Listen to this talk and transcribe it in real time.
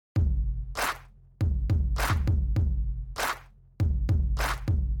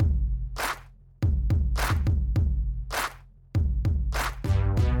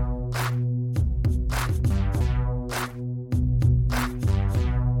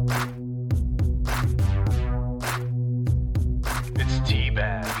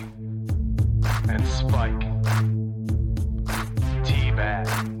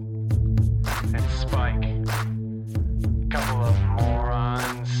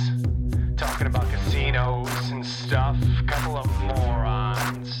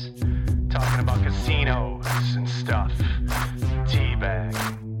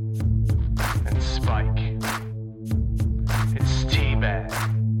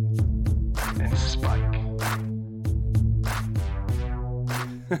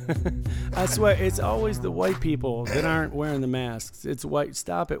I swear, it's always the white people that aren't wearing the masks. It's white.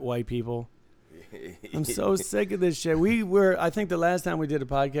 Stop it, white people. I'm so sick of this shit. I think the last time we did a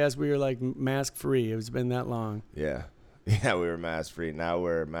podcast, we were like mask free. It's been that long. Yeah. Yeah, we were mask free. Now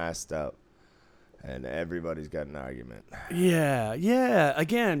we're masked up. And everybody's got an argument. Yeah.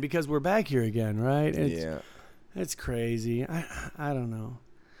 Again, because we're back here again, right? It's crazy. I don't know.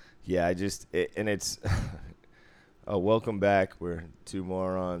 Yeah, it's... Oh, welcome back. We're two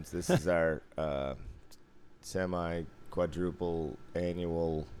morons. This is our semi-quadruple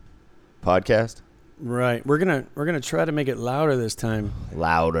annual podcast. Right. We're gonna try to make it louder this time.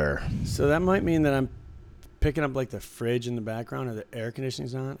 Louder. So that might mean that I'm picking up like the fridge in the background or the air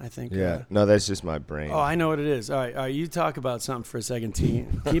conditioning's on, I think. Yeah. No, that's just my brain. Oh, I know what it is. All right. You talk about something for a second, T.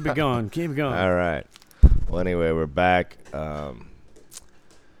 Keep it going. All right. Well, anyway, we're back.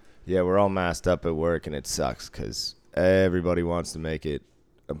 Yeah, we're all masked up at work, and it sucks because everybody wants to make it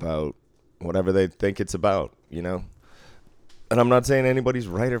about whatever they think it's about, you know? And I'm not saying anybody's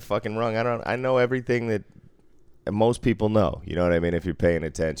right or fucking wrong. I know everything that most people know, you know what I mean, if you're paying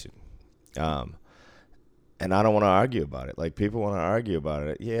attention. And I don't want to argue about it. Like, people want to argue about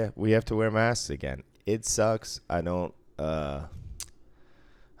it. Yeah, we have to wear masks again. It sucks. I don't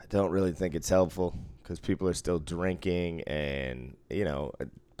really think it's helpful because people are still drinking and, you know,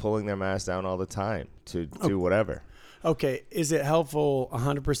 pulling their masks down all the time to do whatever. Okay, is it helpful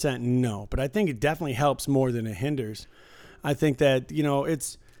 100%? No, but I think it definitely helps more than it hinders. I think that, you know,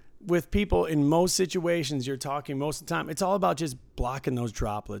 it's with people in most situations you're talking most of the time, it's all about just blocking those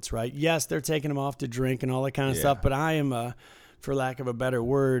droplets, right? Yes, they're taking them off to drink and all that kind of stuff, but I am, for lack of a better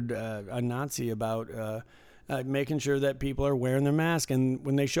word, a Nazi about making sure that people are wearing their mask. And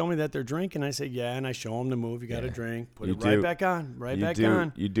when they show me that they're drinking, I say, yeah, and I show them the move. You got to drink. Put it right back on. Right back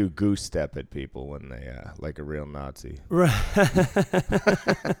on. You do goose step at people when they, like a real Nazi. Right.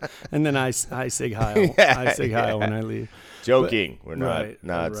 And then I sig heil. I sig heil when I leave. Joking. We're not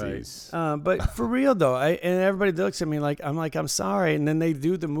Nazis. Right. But for real, though, and everybody looks at me like, I'm sorry. And then they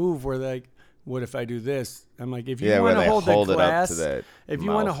do the move where like, what if I do this? I'm like, if you want to hold the glass, if you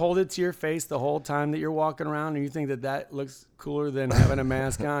want to hold it to your face the whole time that you're walking around and you think that looks cooler than having a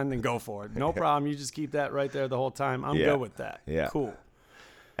mask on, then go for it. No problem. You just keep that right there the whole time. I'm good with that. Yeah. Cool.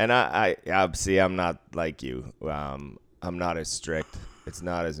 And I see, I'm not like you. I'm not as strict. It's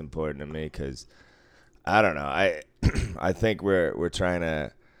not as important to me because I don't know. I think we're trying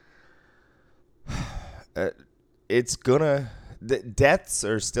to. It's gonna. The deaths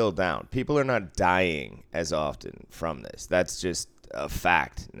are still down. People are not dying as often from this. That's just a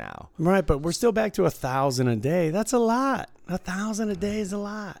fact now. Right, but we're still back to 1,000 a day. That's a lot. 1,000 a day is a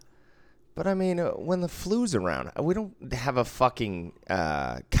lot. But I mean, when the flu's around, we don't have a fucking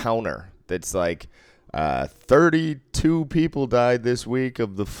counter that's like 32 people died this week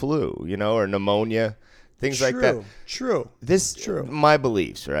of the flu, you know, or pneumonia, things like that. True. My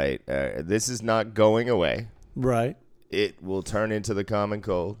beliefs, right? This is not going away. Right. It will turn into the common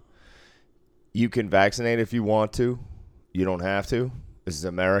cold. You can vaccinate if you want to. You don't have to. This is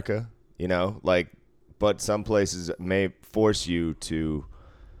America, you know, but some places may force you to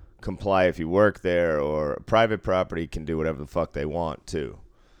comply if you work there, or private property can do whatever the fuck they want too.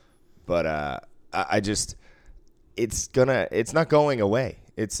 But it's not going away.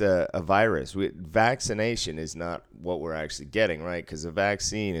 It's a virus. Vaccination is not what we're actually getting, right? Because a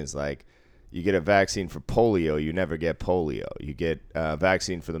vaccine is like, you get a vaccine for polio, you never get polio. You get a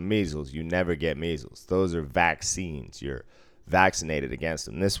vaccine for the measles, you never get measles. Those are vaccines. You're vaccinated against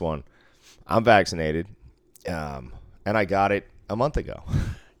them. This one, I'm vaccinated, and I got it a month ago.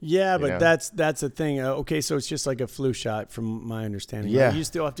 Yeah, but that's the thing. Okay, so it's just like a flu shot from my understanding. Yeah. Right? You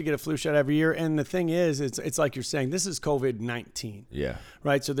still have to get a flu shot every year. And the thing is, it's like you're saying, this is COVID-19. Yeah.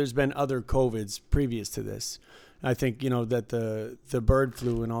 Right? So there's been other COVIDs previous to this. I think, you know, that the bird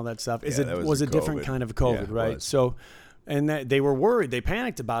flu and all that stuff was a different kind of COVID, right? So, and that they were worried. They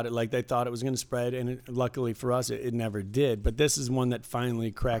panicked about it, like they thought it was going to spread, and luckily for us, it never did. But this is one that finally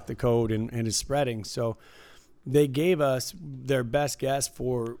cracked the code and is spreading. So they gave us their best guess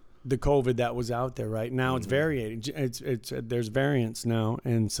for the COVID that was out there. Right now, it's variating. There's variants now,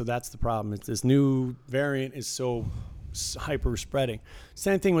 and so that's the problem. It's this new variant is so hyper spreading.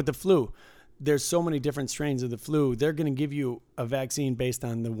 Same thing with the flu. There's so many different strains of the flu. They're going to give you a vaccine based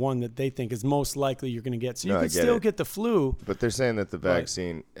on the one that they think is most likely you're going to get. So you can still get the flu. But they're saying that the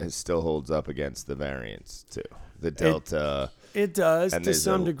vaccine still holds up against the variants, too. The Delta. It does, and to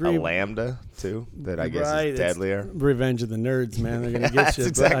some degree. A Lambda, too, that I guess is deadlier. It's Revenge of the Nerds, man. They're going to get That's you.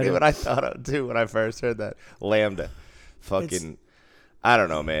 That's exactly what I thought of, too, when I first heard that. Lambda. Fucking... I don't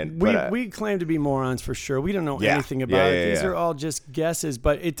know, man. We claim to be morons for sure. We don't know anything about it. These are all just guesses,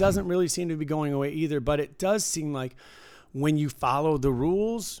 but it doesn't really seem to be going away either. But it does seem like when you follow the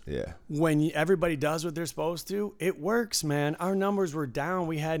rules, when everybody does what they're supposed to, it works, man. Our numbers were down.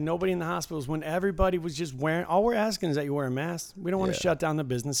 We had nobody in the hospitals when everybody was just wearing. All we're asking is that you wear a mask. We don't want to shut down the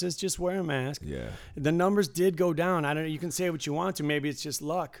businesses. Just wear a mask. Yeah. The numbers did go down. I don't know. You can say what you want to. Maybe it's just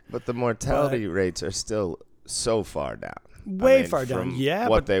luck. But the mortality rates are still so far down. Way far down,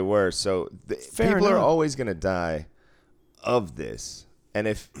 what they were. So people are always going to die of this, and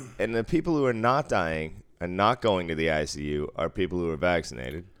the people who are not dying and not going to the ICU are people who are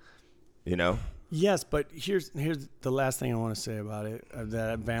vaccinated. You know. Yes, but here's the last thing I want to say about it.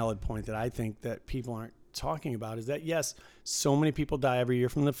 That valid point that I think that people aren't talking about is that yes, so many people die every year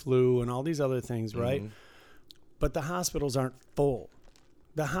from the flu and all these other things, right? But the hospitals aren't full.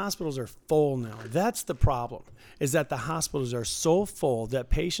 The hospitals are full now. That's the problem, is that the hospitals are so full that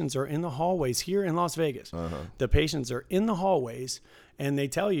patients are in the hallways here in Las Vegas. The patients are in the hallways, and they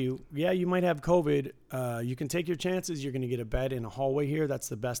tell you, yeah, you might have COVID. You can take your chances. You're going to get a bed in a hallway here. That's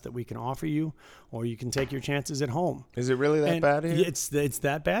the best that we can offer you. Or you can take your chances at home. Is it really that bad here? It's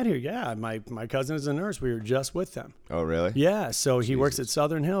that bad here, yeah. My cousin is a nurse. We were just with them. Oh, really? Yeah, so he works at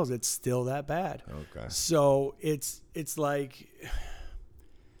Southern Hills. It's still that bad. Okay. So it's like...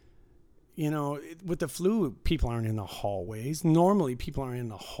 You know, with the flu, people aren't in the hallways. Normally, people aren't in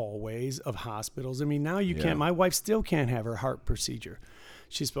the hallways of hospitals. I mean, now you can't. My wife still can't have her heart procedure.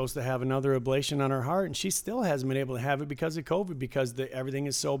 She's supposed to have another ablation on her heart, and she still hasn't been able to have it because of COVID, because everything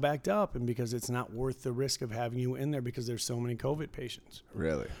is so backed up, and because it's not worth the risk of having you in there because there's so many COVID patients.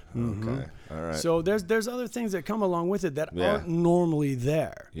 Really? Okay. All right. So there's other things that come along with it that aren't normally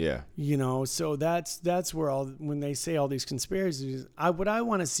there. Yeah. You know, so that's where when they say all these conspiracies, what I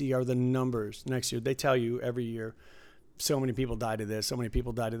want to see are the numbers next year. They tell you every year, so many people died of this, so many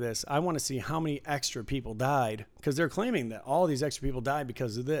people died of this. I want to see how many extra people died, because they're claiming that all these extra people died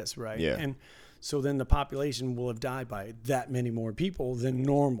because of this, right? Yeah. And so then the population will have died by that many more people than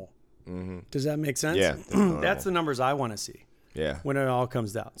normal. Does that make sense? Yeah. That's the numbers I want to see. Yeah. When it all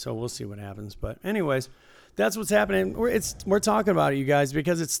comes down. So we'll see what happens. But anyways, that's what's happening. We're talking about it, you guys,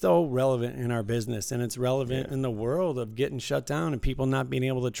 because it's still relevant in our business, and it's relevant in the world of getting shut down and people not being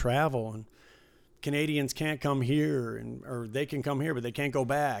able to travel, and Canadians can't come here, or they can come here, but they can't go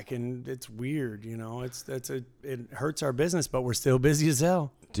back. And it's weird, you know, it hurts our business, but we're still busy as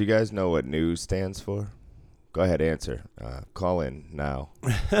hell. Do you guys know what news stands for? Go ahead, answer. Call in now.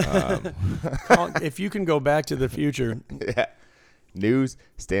 If you can go back to the future. Yeah. News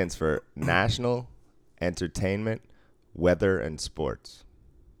stands for National Entertainment, Weather, and Sports.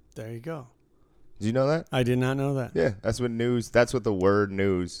 There you go. Did you know that? I did not know that. Yeah, that's what the word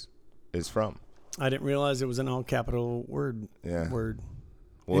news is from. I didn't realize it was an all capital word. Yeah. Word.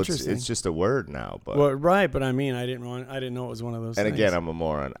 Well, it's just a word now, but right. But I mean, I didn't know it was one of those. And things. Again, I'm a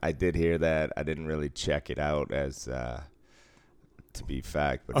moron. I did hear that. I didn't really check it out as to be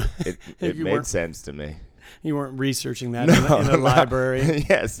fact, but it made sense to me. You weren't researching that in a library.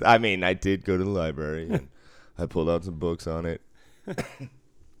 Yes, I mean, I did go to the library and I pulled out some books on it.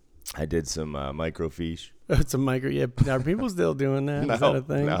 I did some microfiche. It's a micro. Yeah, are people still doing that? No, is that a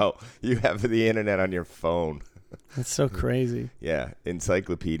thing? No, you have the internet on your phone. That's so crazy. Yeah,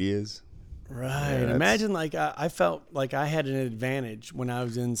 encyclopedias. Right. Yeah, imagine I felt like I had an advantage when I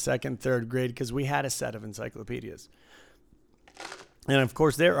was in 2nd, 3rd grade because we had a set of encyclopedias. And of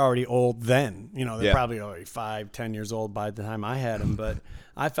course, they're already old then. You know, they're probably already 5, 10 years old by the time I had them. But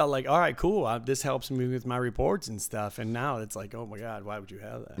I felt like, all right, cool. This helps me with my reports and stuff. And now it's like, oh my God, why would you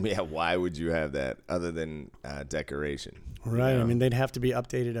have that? Yeah, why would you have that other than decoration? Right. You know? I mean, they'd have to be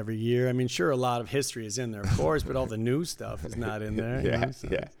updated every year. I mean, sure, a lot of history is in there, of course, but all the new stuff is not in there. Yeah, you know, so.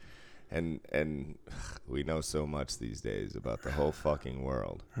 Yeah. And we know so much these days about the whole fucking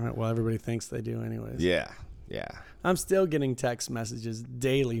world. All right. Well, everybody thinks they do anyways. Yeah. Yeah. I'm still getting text messages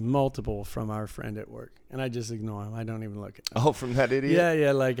daily, multiple, from our friend at work. And I just ignore them. I don't even look at them. Oh, from that idiot?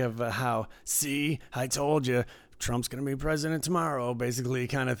 Yeah, like of how, see, I told you, Trump's going to be president tomorrow, basically,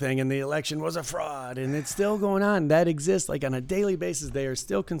 kind of thing. And the election was a fraud. And it's still going on. That exists. Like on a daily basis, they are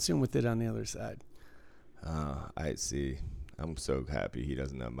still consumed with it on the other side. I see. I'm so happy he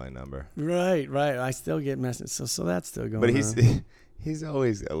doesn't have my number. Right. I still get messages. So that's still going on. But he's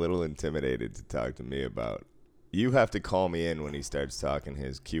always a little intimidated to talk to me about. You have to call me in when he starts talking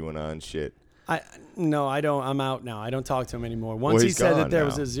his QAnon shit. No, I don't. I'm out now. I don't talk to him anymore. Once he said that there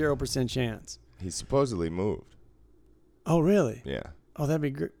was a 0% chance. He supposedly moved. Oh, really? Yeah. Oh, that'd be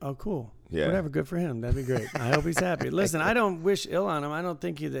great. Oh, cool. Yeah. Whatever. Good for him. That'd be great. I hope he's happy. Listen, I don't wish ill on him. I don't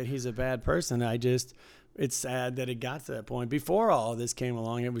think that he's a bad person. it's sad that it got to that point. Before all this came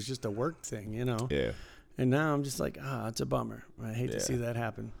along, it was just a work thing, you know? Yeah. And now I'm just like, it's a bummer. I hate to see that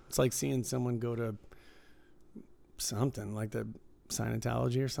happen. It's like seeing someone go to something like the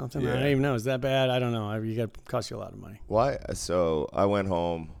Scientology or something. I don't even know. Is that bad? I don't know. You got to cost you a lot of money. Why? So I went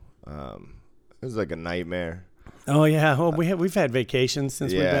home. It was like a nightmare. Oh yeah. Well, we've had vacations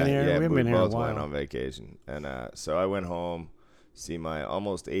since we've been here. Yeah, we haven't been here in a while. We both went on vacation, and so I went home, see my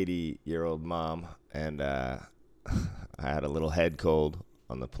almost 80-year-old mom, and I had a little head cold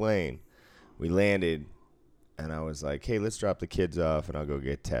on the plane. We landed, and I was like, "Hey, let's drop the kids off, and I'll go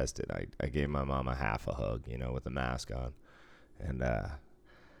get tested." I gave my mom a half a hug, with the mask on, and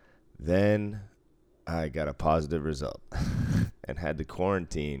then I got a positive result and had to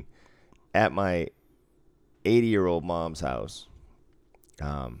quarantine at my 80-year-old mom's house.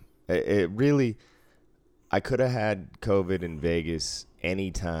 It really, I could have had COVID in Vegas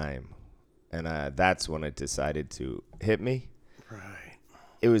anytime, and that's when it decided to hit me. Right.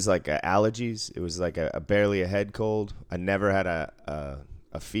 It was like allergies. It was like a barely a head cold. I never had a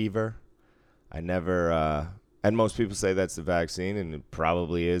fever. I never, and most people say that's the vaccine, and it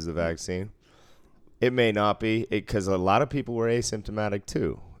probably is the vaccine. It may not be, because a lot of people were asymptomatic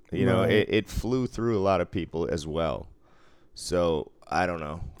too. It flew through a lot of people as well. So I don't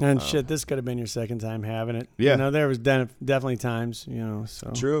know. And this could have been your second time having it. Yeah. There was definitely times,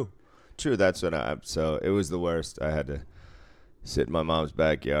 so. True. That's what so it was the worst. I had to sit in my mom's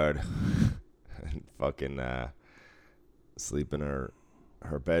backyard and fucking sleep in her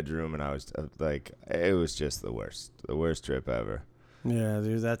bedroom. And I was like, it was just the worst trip ever. Yeah,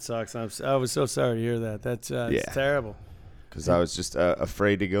 dude, that sucks. I was so sorry to hear that. That's it's terrible. Because I was just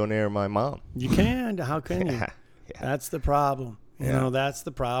afraid to go near my mom. You can. How can you? Yeah. That's the problem. That's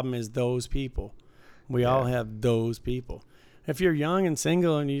the problem is those people. We all have those people. If you're young and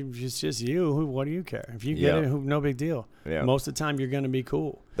single and it's just you, what do you care? If you get it, no big deal. Yeah. Most of the time, you're going to be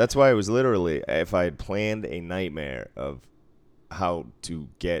cool. That's why it was literally, if I had planned a nightmare of how to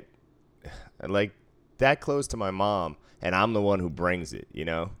get like that close to my mom, and I'm the one who brings it,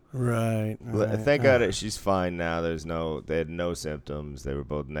 Right. Thank God she's fine now. They had no symptoms. They were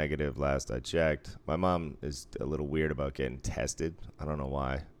both negative last I checked. My mom is a little weird about getting tested. I don't know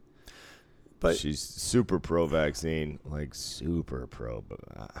why. But she's super pro vaccine, like super pro. But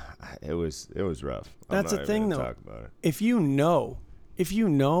it was rough. That's the thing, though. Talk about it. If you know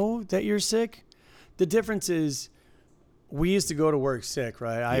that you're sick, the difference is. We used to go to work sick,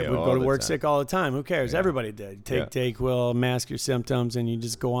 right? I would go to work sick all the time. Who cares? Yeah. Everybody did. Take, mask your symptoms, and you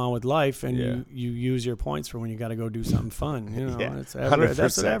just go on with life, and you use your points for when you got to go do something fun. That's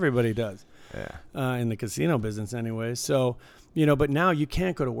what everybody does. Yeah. In the casino business anyway. So, but now you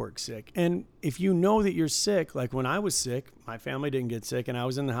can't go to work sick. And if you know that you're sick, like when I was sick, my family didn't get sick, and I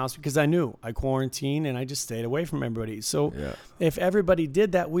was in the house because I knew I quarantined and I just stayed away from everybody. So if everybody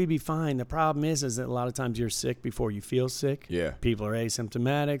did that, we'd be fine. The problem is that a lot of times you're sick before you feel sick. Yeah. People are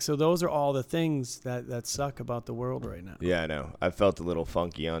asymptomatic. So those are all the things that suck about the world right now. Yeah, I know. I felt a little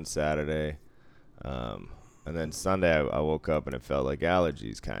funky on Saturday. And then Sunday I woke up and it felt like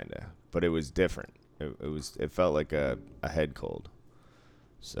allergies kind of, but it was different. It felt like a head cold.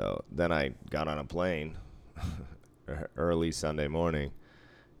 So then I got on a plane early Sunday morning,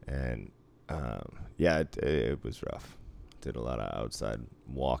 and it was rough. Did a lot of outside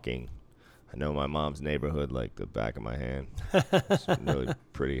walking. I know my mom's neighborhood like the back of my hand. Some really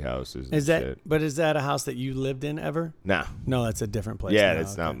pretty houses. But is that a house that you lived in ever? No, that's a different place. Yeah,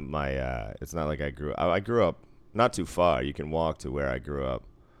 it's not my. It's not like I grew up not too far. You can walk to where I grew up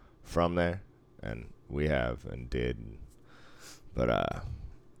from there. And we have and did, but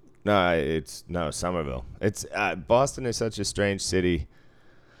it's Somerville. It's Boston is such a strange city.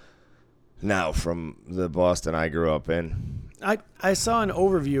 Now from the Boston I grew up in, I saw an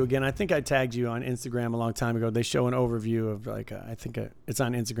overview again. I think I tagged you on Instagram a long time ago. They show an overview of it's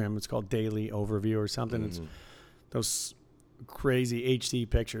on Instagram. It's called Daily Overview or something. Mm-hmm. It's those crazy HD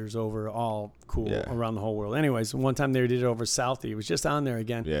pictures over all cool around the whole world. Anyways, one time they did it over Southie. It was just on there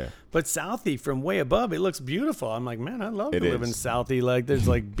again. Yeah. But Southie from way above, it looks beautiful. I'm like, man, I love to live in Southie. Like there's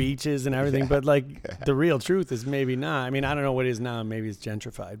like beaches and everything, but like the real truth is maybe not. I mean, I don't know what it is now. Maybe it's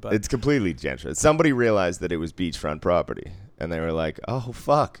gentrified, but it's completely gentrified. Somebody realized that it was beachfront property and they were like, oh,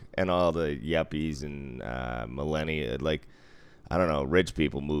 fuck. And all the yuppies and millennia, like, I don't know, rich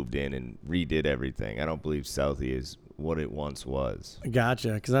people moved in and redid everything. I don't believe Southie is what it once was.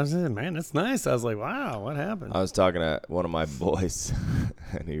 Gotcha. Because I was saying, man, that's nice. I was like, wow, what happened? I was talking to one of my boys,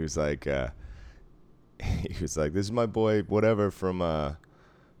 and he was like, this is my boy, whatever, from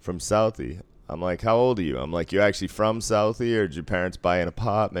Southie. I'm like, how old are you? I'm like, you actually from Southie, or did your parents buy an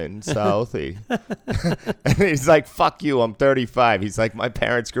apartment in Southie? And he's like, fuck you, I'm 35. He's like, my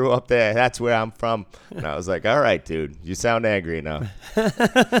parents grew up there. That's where I'm from. And I was like, all right, dude, you sound angry now.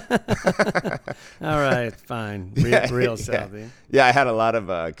 All right, fine. Real Southie. Yeah, I had a lot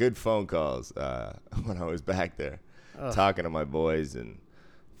of good phone calls when I was back there, talking to my boys and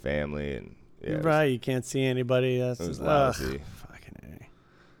family. And right, you can't see anybody. It was lousy.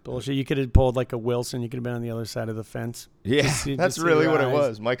 Bullshit. You could have pulled like a Wilson. You could have been on the other side of the fence. Yeah, that's really what it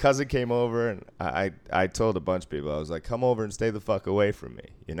was. My cousin came over, and I told a bunch of people, I was like, come over and stay the fuck away from me.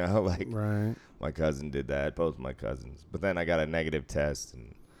 You know, like, right. My cousin did that, both my cousins. But then I got a negative test,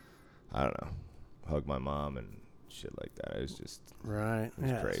 and I don't know, hugged my mom and shit like that. It was just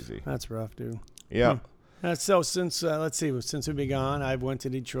crazy. That's rough, dude. Yeah. So since, let's see, since we've been gone, I went to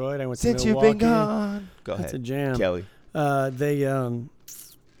Detroit. I went to Milwaukee. Milwaukee. You've been gone. Go ahead. That's a jam. Kelly.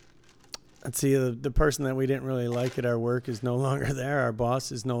 Let's see, the person that we didn't really like at our work is no longer there. Our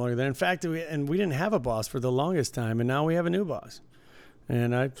boss is no longer there. In fact, we didn't have a boss for the longest time, and now we have a new boss.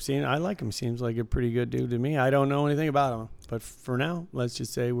 And I like him. Seems like a pretty good dude to me. I don't know anything about him, but for now, let's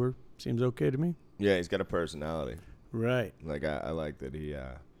just say seems okay to me. Yeah, he's got a personality. Right. Like I like that he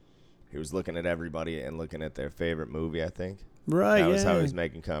was looking at everybody and looking at their favorite movie, I think. Right, that was how he was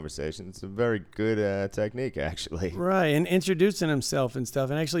making conversation. It's a very good technique, actually. Right, and introducing himself and stuff,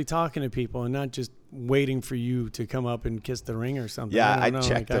 and actually talking to people, and not just waiting for you to come up and kiss the ring or something. Yeah, I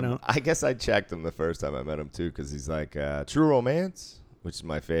checked him. I guess I checked him the first time I met him, too, because he's like, True Romance, which is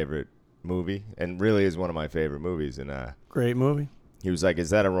my favorite movie, and really is one of my favorite movies. And great movie. He was like,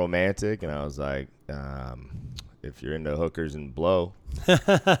 is that a romantic? And I was like, if you're into hookers and blow.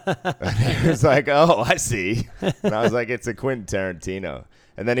 And he was like, oh, I see. And I was like, it's a Quentin Tarantino.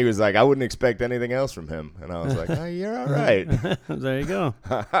 And then he was like, I wouldn't expect anything else from him. And I was like, oh, you're all right. There you go.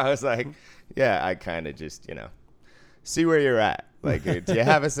 I was like, yeah, I kind of just, see where you're at. Like, do you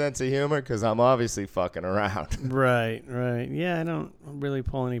have a sense of humor? Because I'm obviously fucking around. Right. Yeah, I don't really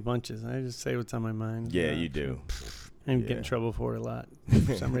pull any punches. I just say what's on my mind. Yeah, you do. And get in trouble for it a lot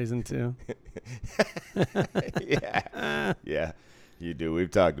for some reason, too. Yeah, you do.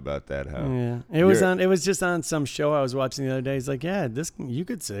 We've talked about that, huh? Yeah. It was just on some show I was watching the other day. He's like, yeah, you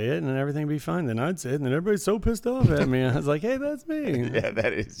could say it and everything would be fine. Then I'd say it and then everybody's so pissed off at me. I was like, hey, that's me. Yeah,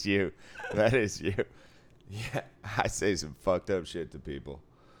 that is you. That is you. Yeah, I say some fucked up shit to people.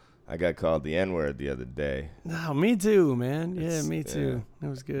 I got called the N-word the other day. No, me too, man. Yeah, me too. That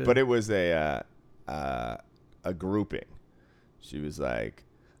was good. But it was a grouping. She was like,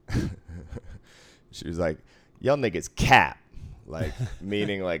 y'all niggas cap. Like,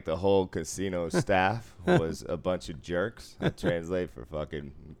 meaning like the whole casino staff was a bunch of jerks. I translate for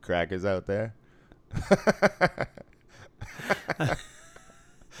fucking crackers out there.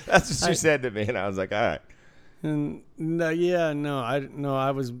 That's what she said to me, and I was like, all right. And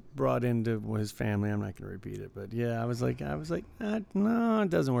I was brought into his family. I'm not going to repeat it, but yeah, I was like, no, it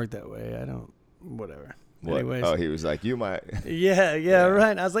doesn't work that way. I don't, whatever. What? Anyways. Oh, he was like, you might. Yeah,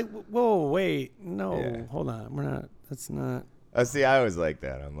 right. I was like, whoa, wait, no, hold on. That's not. See, I was like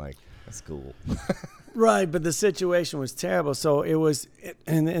that. I'm like, that's cool. Right, but the situation was terrible. So it was,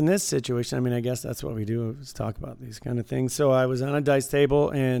 in this situation, I mean, I guess that's what we do is talk about these kind of things. So I was on a dice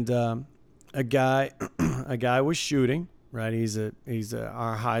table, and a guy was shooting. Right, he's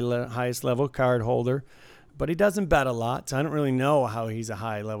our highest level card holder, but he doesn't bet a lot. So I don't really know how he's a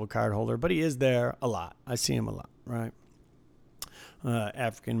high level card holder, but he is there a lot. I see him a lot. Right.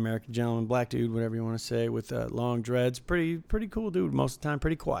 African American gentleman, black dude, whatever you want to say, with long dreads. Pretty cool dude. Most of the time,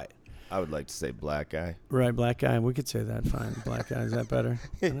 pretty quiet. I would like to say black guy. Right, black guy. We could say that. Fine, black guy. Is that better?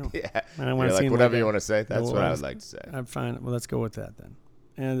 Yeah. I don't want to seem whatever you want to say. That's what I would like to say. I'm fine. Well, let's go with that then.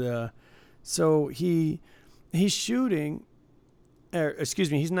 And so he's shooting. Excuse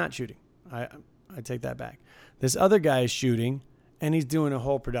me, he's not shooting. I take that back. This other guy is shooting. And he's doing a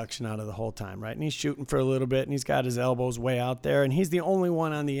whole production out of the whole time, right? And he's shooting for a little bit, and he's got his elbows way out there, and he's the only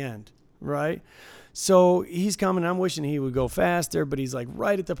one on the end, right? So he's coming. I'm wishing he would go faster, but he's like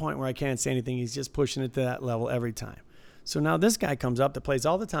right at the point where I can't say anything. He's just pushing it to that level every time. So now this guy comes up that plays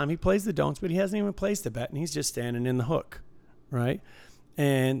all the time. He plays the don'ts, but he hasn't even placed a bet, and he's just standing in the hook, right?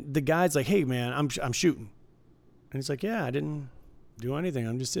 And the guy's like, hey, man, I'm shooting. And he's like, yeah, I didn't do anything.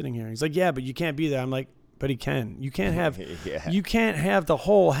 I'm just sitting here. He's like, yeah, but you can't be there. I'm like, but he can. You can't have you can't have the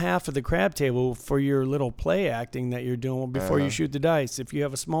whole half of the crab table for your little play acting that you're doing before you shoot the dice. If you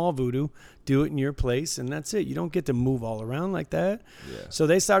have a small voodoo, do it in your place, and that's it. You don't get to move all around like that. Yeah. So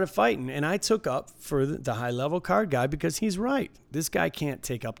they started fighting, and I took up for the high-level card guy because he's right. This guy can't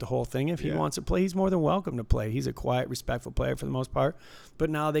take up the whole thing. If he wants to play, he's more than welcome to play. He's a quiet, respectful player for the most part.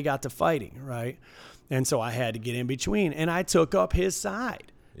 But now they got to fighting, right? And so I had to get in between, and I took up his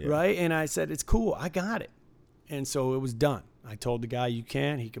side, right? And I said, it's cool. I got it. And so it was done. I told the guy, he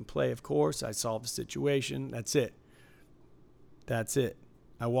can play, of course. I solved the situation. That's it.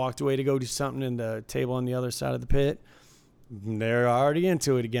 I walked away to go do something in the table on the other side of the pit. They're already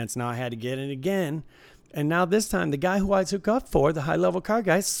into it again. So now I had to get in again. And now this time, the guy who I took up for, the high-level card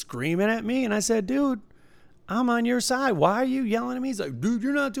guy, is screaming at me. And I said, dude, I'm on your side. Why are you yelling at me? He's like, dude,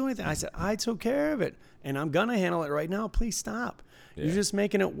 you're not doing anything. I said, I took care of it, and I'm going to handle it right now. Please stop. Yeah. You're just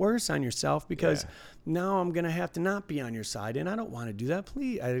making it worse on yourself because now I'm going to have to not be on your side, and I don't want to do that.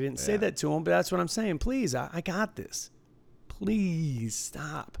 Please. I didn't say that to him, but that's what I'm saying. Please, I got this. Please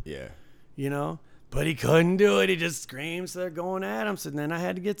stop. Yeah. You know? But he couldn't do it. He just screams. So they're going at him. So then I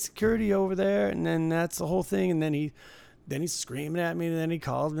had to get security over there, and then that's the whole thing. And then he's screaming at me, and then he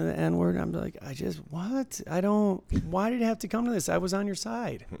called me the N-word. I'm like, what? Why did it have to come to this? I was on your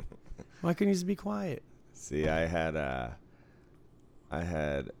side. Why couldn't you just be quiet? See, I had a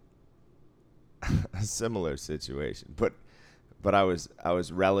similar situation, but I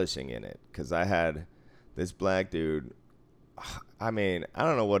was relishing in it because I had this black dude. I mean, I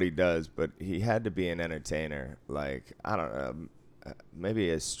don't know what he does, but he had to be an entertainer. Like, I don't know, maybe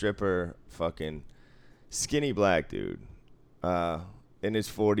a stripper, fucking skinny black dude, in his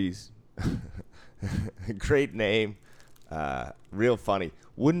 40s. Great name, real funny.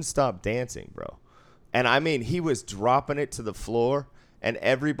 Wouldn't stop dancing, bro. And I mean, he was dropping it to the floor, and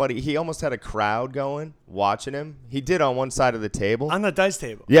he almost had a crowd going, watching him. He did on one side of the table. On the dice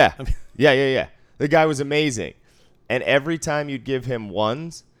table. Yeah. Yeah. The guy was amazing. And every time you'd give him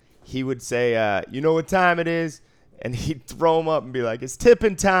ones, he would say, you know what time it is? And he'd throw them up and be like, it's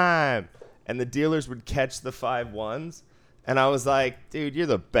tipping time. And the dealers would catch the 5 ones. And I was like, dude, you're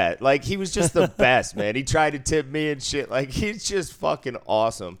the best. Like, he was just the best, man. He tried to tip me and shit. Like, he's just fucking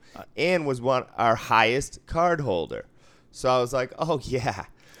awesome. And was our highest card holder. So I was like, oh, yeah.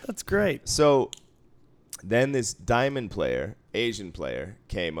 That's great. So then this diamond player, Asian player,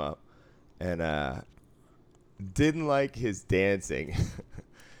 came up and didn't like his dancing.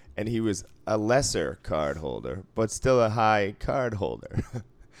 And he was a lesser card holder, but still a high card holder.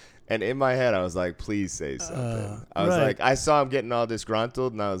 And in my head, I was like, please say something. I was like, I saw him getting all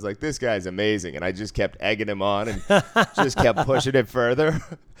disgruntled, and I was like, this guy's amazing. And I just kept egging him on and just kept pushing it further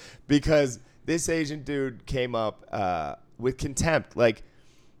because this Asian dude came up with contempt. Like,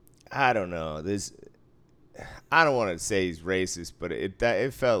 I don't know. I don't want to say he's racist, but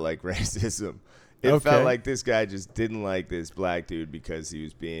it felt like racism. It felt like this guy just didn't like this black dude because he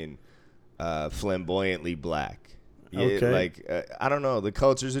was being flamboyantly black. I don't know. The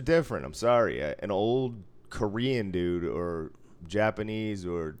cultures are different. I'm sorry. An old Korean dude or Japanese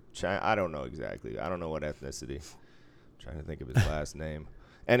or China, I don't know exactly. I don't know what ethnicity. I'm trying to think of his last name.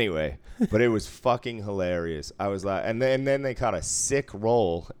 Anyway, but it was fucking hilarious. I was like, and then they caught a sick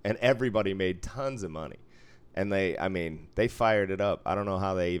roll, and everybody made tons of money. And they fired it up. I don't know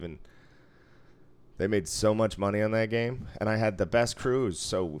how they made so much money on that game. And I had the best crew. It was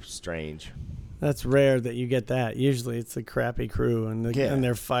so strange. That's rare that you get that. Usually it's a crappy crew, and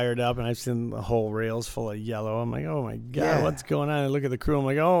they're fired up, and I've seen the whole rails full of yellow. I'm like, oh, my God, what's going on? I look at the crew. I'm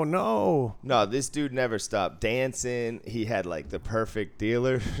like, oh, no. No, this dude never stopped dancing. He had, like, the perfect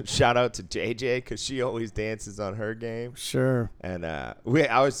dealer. Shout out to JJ because she always dances on her game. Sure. And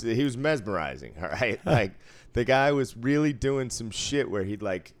he was mesmerizing, all right? Like, the guy was really doing some shit where he's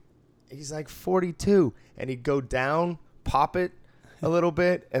like 42, and he'd go down, pop it a little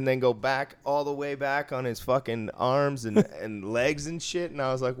bit, and then go back all the way back on his fucking arms and legs and shit. And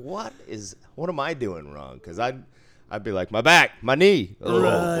I was like, what am I doing wrong? Because I'd be like, my back, my knee.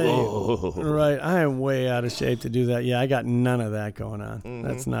 Right. I am way out of shape to do that. Yeah, I got none of that going on. Mm-hmm.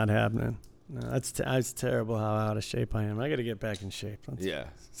 That's not happening. No, that's terrible how out of shape I am. I got to get back in shape.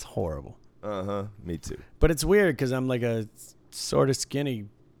 It's horrible. Me too. But it's weird because I'm like a sort of skinny,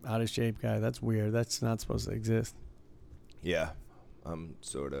 out of shape guy. That's weird. That's not supposed to exist. Yeah. I'm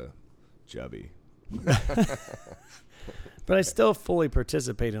sort of chubby. But I still fully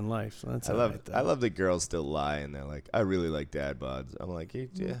participate in life. So that's I love that girls still lie and they're like, I really like dad bods. I'm like,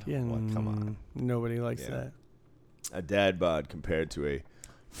 come on. Nobody likes that. A dad bod compared to a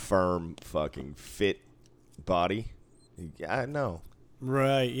firm fucking fit body. No.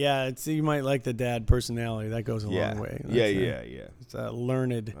 Right. Yeah. You might like the dad personality. That goes a long way. Yeah. It's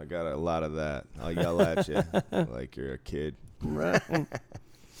learned. I got a lot of that. I'll yell at you like you're a kid. Right.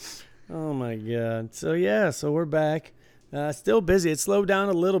 Oh my God. So we're back. Still busy. It slowed down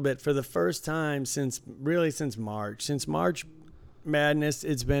a little bit for the first time since March. Since March Madness,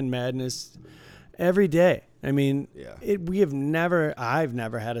 it's been madness every day. I mean, I've never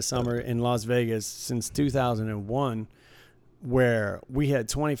had a summer in Las Vegas since 2001 where we had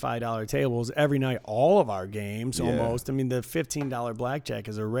 $25 tables every night, all of our games almost. I mean, the $15 blackjack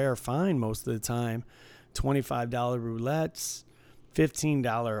is a rare find most of the time. $25 roulettes,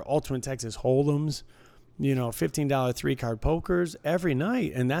 $15 Ultimate Texas Hold'ems, $15 3-card pokers every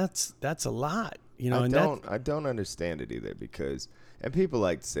night, and that's a lot. I don't understand it either because, and people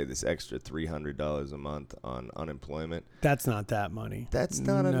like to say this extra $300 a month on unemployment. That's not that money. That's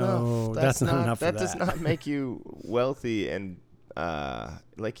not enough. That's not enough. That does not make you wealthy, and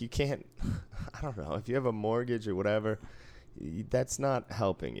like you can't. I don't know if you have a mortgage or whatever. That's not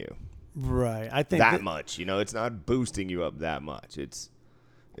helping you. Right. I think that much. It's not boosting you up that much. It's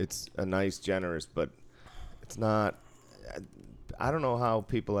a nice, generous, but it's not. I don't know how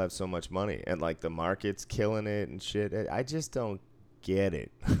people have so much money and like the market's killing it and shit. I just don't get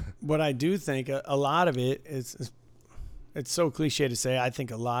it. What I do think a lot of it is, it's so cliche to say, I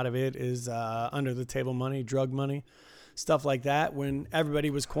think a lot of it is under the table money, drug money, stuff like that. When everybody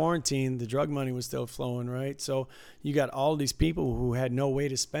was quarantined, the drug money was still flowing, right? So you got all these people who had no way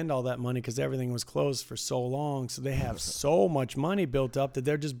to spend all that money because everything was closed for so long. So they have so much money built up that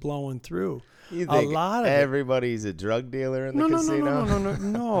they're just blowing through. You think a lot of everybody's a drug dealer in the casino?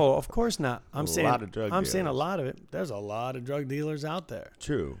 No, of course not. I'm saying a lot of it. There's a lot of drug dealers out there.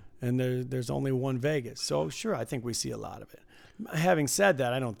 True. And there's only one Vegas. So sure, I think we see a lot of it. Having said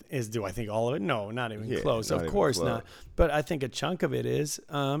that, do I think all of it? No, not even close. Of course not. But I think a chunk of it is.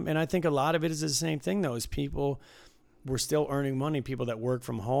 And I think a lot of it is the same thing though, is people were still earning money, people that work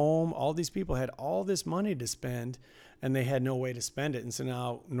from home. All these people had all this money to spend and they had no way to spend it. And so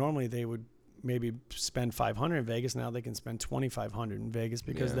now normally they would maybe spend $500 in Vegas. Now they can spend $2,500 in Vegas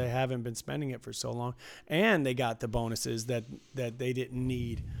because they haven't been spending it for so long. And they got the bonuses that they didn't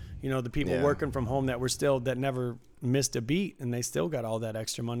need. The people working from home that never missed a beat and they still got all that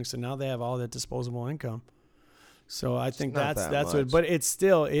extra money. So now they have all that disposable income. So I think that's what, but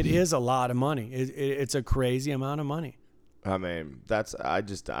it is a lot of money. It's a crazy amount of money. I mean, I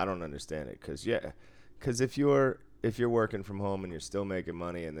don't understand it. Cause if you're working from home and you're still making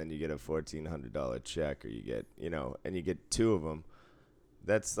money and then you get a $1,400 check or you get, and you get two of them,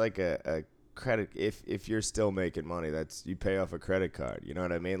 that's like a credit. If you're still making money, you pay off a credit card. You know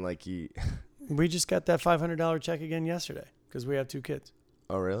what I mean? Like we just got that $500 check again yesterday because we have 2 kids.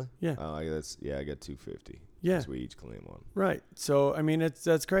 Oh, really? Yeah. Oh, I got $250. Yeah. Because we each claim one. Right. So, I mean,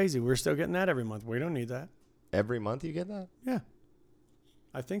 that's crazy. We're still getting that every month. We don't need that. Every month you get that? Yeah.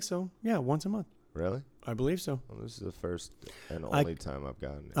 I think so. Yeah, once a month. Really? I believe so. Well, this is the first and only time I've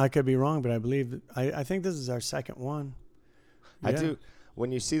gotten it. I could be wrong, but I believe I think this is our second one. Yeah. I do.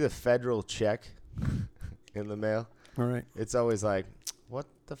 When you see the federal check in the mail, all right, it's always like, what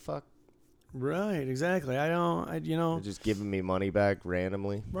the fuck? Right, exactly. They're just giving me money back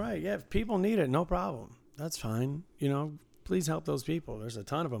randomly. Right, yeah. If people need it, no problem. That's fine. Please help those people. There's a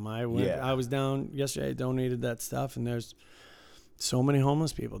ton of them. I was down yesterday, donated that stuff, and there's so many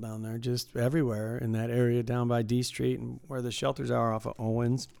homeless people down there, just everywhere in that area down by D Street and where the shelters are off of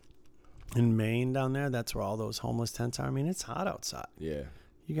Owens in Maine down there. That's where all those homeless tents are. I mean, it's hot outside. Yeah.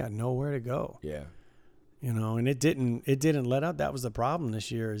 You got nowhere to go. Yeah. And it didn't let up. That was the problem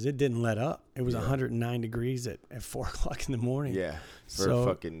this year is it didn't let up. It was 109 degrees at 4 o'clock in the morning. Yeah. For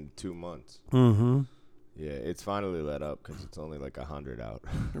fucking 2 months. Mm-hmm. Yeah, it's finally let up because it's only like 100 out.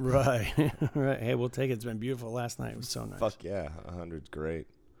 Right. Right. Hey, we'll take it. It's been beautiful last night. It was so nice. Fuck yeah. 100's great.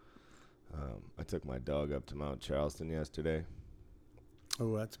 I took my dog up to Mount Charleston yesterday.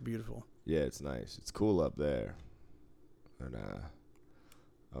 Oh, that's beautiful. Yeah, it's nice. It's cool up there. And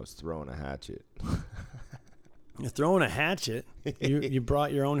I was throwing a hatchet. You're throwing a hatchet? You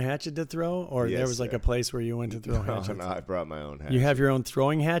brought your own hatchet to throw? Or yes, there was like a place where you went to throw hatchets? No, I brought my own hatchet. You have your own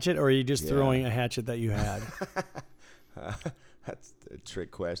throwing hatchet, or are you just throwing a hatchet that you had? That's a trick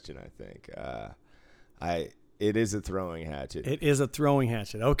question, I think. It is a throwing hatchet. It is a throwing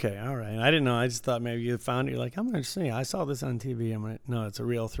hatchet. Okay, all right. I didn't know. I just thought maybe you found it. You're like, I'm going to see. I saw this on TV. No, it's a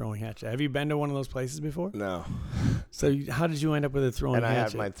real throwing hatchet. Have you been to one of those places before? No. So how did you end up with a throwing hatchet? And I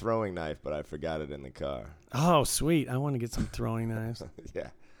had my throwing knife, but I forgot it in the car. Oh, sweet. I want to get some throwing knives. Yeah.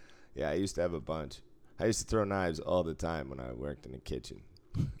 Yeah, I used to have a bunch. I used to throw knives all the time when I worked in the kitchen.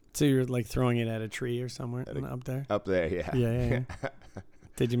 So you're like throwing it at a tree or somewhere up there? Up there, yeah. Yeah.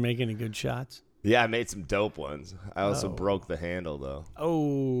 Did you make any good shots? Yeah, I made some dope ones. I also broke the handle, though.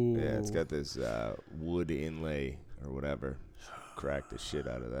 Oh. Yeah, it's got this wood inlay or whatever. Cracked the shit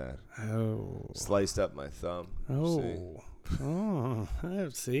out of that. Oh. Sliced up my thumb. Oh.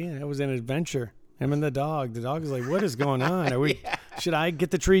 See, that was an adventure. Him and the dog. The dog was like, what is going on? Are we? Yeah. Should I get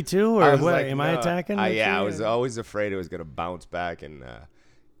the tree too? Or what? Like, Am I attacking? I was always afraid it was going to bounce back and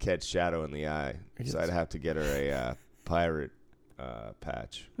catch Shadow in the eye. So I'd have to get her a pirate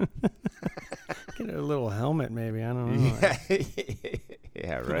patch. Get her a little helmet, maybe. I don't know.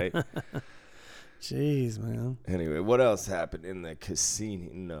 Yeah, right. Jeez, man. Anyway, what else happened in the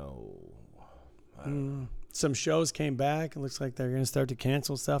casino? Some shows came back. It looks like they're going to start to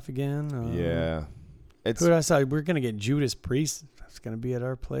cancel stuff again. Yeah. Who I saw? We're going to get Judas Priest. It's going to be at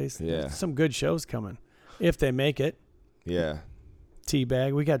our place. Yeah. There's some good shows coming. If they make it. Yeah.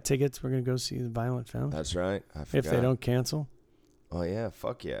 Teabag. We got tickets. We're going to go see the Violent Femmes. That's right. I forgot. If they don't cancel. Oh, yeah.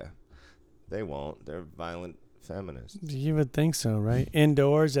 Fuck yeah. They won't. They're violent feminists. You would think so, right?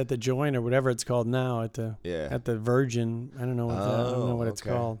 Indoors at the Joint or whatever it's called now at the Virgin. I don't know what it's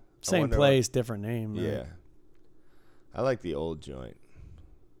called. Same place, different name. Right? Yeah. I like the old Joint.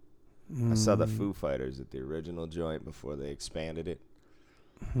 I saw the Foo Fighters at the original Joint before they expanded it.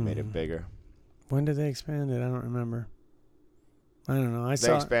 Made it bigger. When did they expand it? I don't remember. I don't know.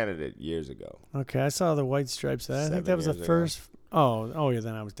 They expanded it years ago. Okay, I saw the White Stripes. I think that was the first. Oh yeah,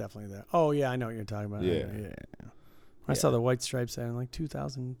 then I was definitely there. Oh yeah, I know what you're talking about. Yeah. I saw the White Stripes there in like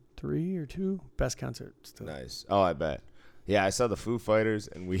 2003 or 2. Best concert still. Nice. Oh, I bet. Yeah, I saw the Foo Fighters,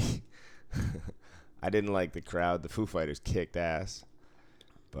 and I didn't like the crowd. The Foo Fighters kicked ass,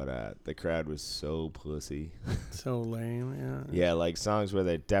 but the crowd was so pussy. So lame, yeah. Yeah, like songs where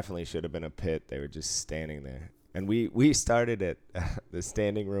there definitely should have been a pit. They were just standing there. And we started at the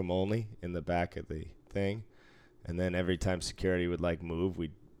standing room only in the back of the thing. And then every time security would like move,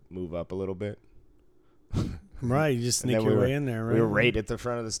 we'd move up a little bit. Right, you just sneak your way in there, right? We were right at the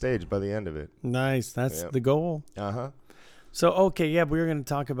front of the stage by the end of it. Nice, that's the goal. Uh-huh. So, okay, yeah, we were going to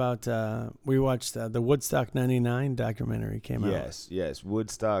talk about, we watched the Woodstock 99 documentary came out. Yes,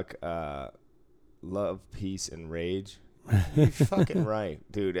 Woodstock, Love, Peace, and Rage. You're fucking right,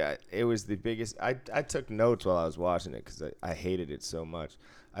 dude. It was the biggest. I took notes while I was watching it because I hated it so much.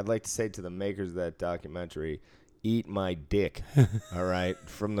 I'd like to say to the makers of that documentary, eat my dick, all right,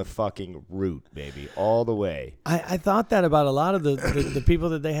 from the fucking root, baby, all the way. I thought that about a lot of the people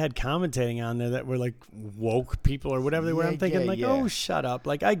that they had commentating on there that were like woke people or whatever they were. I'm thinking oh, shut up.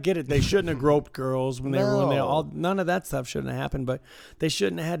 Like, I get it. They shouldn't have groped girls when they were none of that stuff shouldn't have happened, but they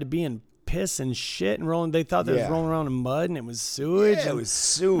shouldn't have had to be in piss and shit and rolling. They thought they was rolling around in mud and it was sewage. Yeah, it was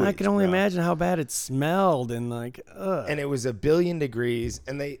sewage. I can only imagine how bad it smelled and like, ugh. And it was 1,000,000,000 degrees,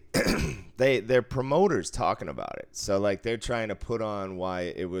 and they're promoters talking about it. So like they're trying to put on why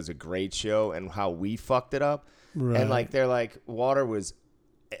it was a great show and how we fucked it up. Right. And like they're like water was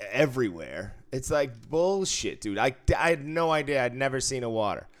everywhere. It's like bullshit, dude. I had no idea. I'd never seen a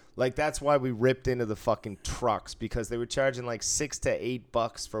water. Like, that's why we ripped into the fucking trucks, because they were charging like $6 to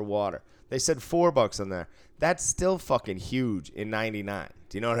 $8 for water. They said $4 on there. That's still fucking huge in '99.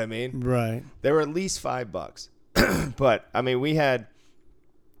 Do you know what I mean? Right. They were at least $5. But I mean, we had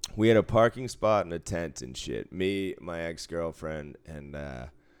a parking spot and a tent and shit. Me, my ex-girlfriend, and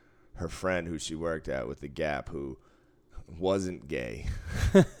her friend who she worked at with the Gap, who wasn't gay.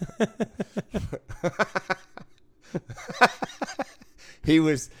 He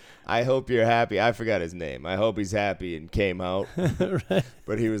was, I hope you're happy. I forgot his name. I hope he's happy and came out. Right.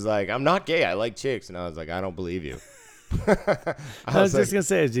 But he was like, I'm not gay. I like chicks. And I was like, I don't believe you. I was just going to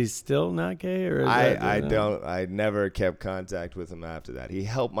say, is he still not gay? Or I never kept contact with him after that. He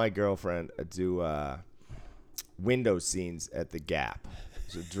helped my girlfriend do window scenes at the Gap.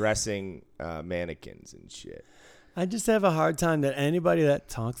 So dressing mannequins and shit. I just have a hard time that anybody that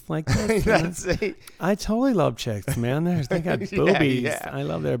talks like that. I totally love chicks, man. They got boobies. Yeah. I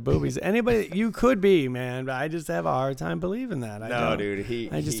love their boobies. Anybody, you could be, man, but I just have a hard time believing that.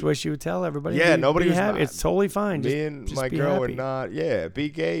 Dude. I just wish you would tell everybody. Yeah, nobody was happy. It's totally fine. Me and my girl would not. Yeah, be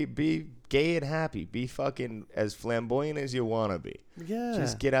gay and happy. Be fucking as flamboyant as you want to be. Yeah.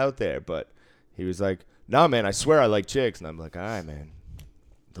 Just get out there. But he was like, nah, man, I swear I like chicks. And I'm like, all right, man.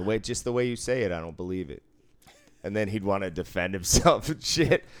 The way you say it, I don't believe it. And then he'd want to defend himself and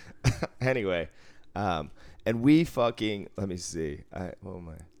shit. Anyway, and we fucking, let me see. Oh,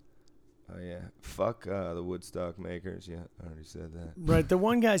 yeah. Fuck the Woodstock makers. Yeah, I already said that. Right. The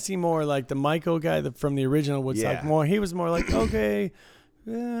one guy seemed more like the Michael guy from the original Woodstock. Yeah. He was more like, okay,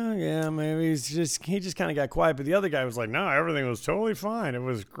 yeah, maybe he just kind of got quiet. But the other guy was like, no, everything was totally fine. It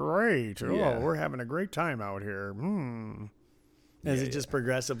was great. Oh, we're having a great time out here. as it just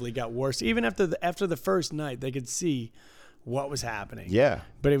progressively got worse. Even after the first night, they could see what was happening. Yeah.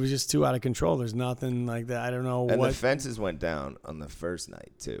 But it was just too out of control. There's nothing like that. I don't know what. And the fences went down on the first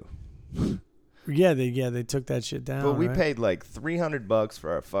night, too. They took that shit down. But we paid like $300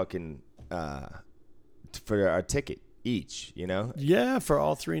 for our fucking for our ticket each, you know? Yeah, for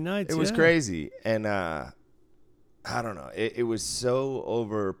all 3 nights. It was crazy. And I don't know. It was so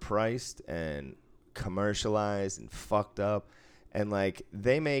overpriced and commercialized and fucked up. And like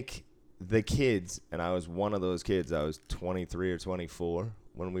they make the kids, and I was one of those kids. I was 23 or 24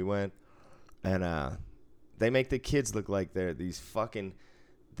 when we went. And they make the kids look like they're these fucking...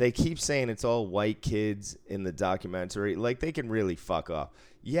 They keep saying it's all white kids in the documentary. Like, they can really fuck off.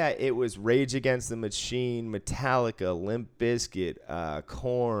 Yeah, it was Rage Against the Machine, Metallica, Limp Bizkit,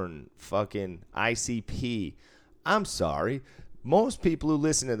 Korn, fucking ICP. I'm sorry. Most people who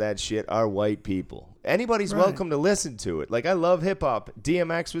listen to that shit are white people. Anybody's welcome to listen to it. Like, I love hip-hop.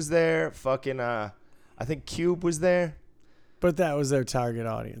 DMX was there. Fucking, I think Cube was there. But that was their target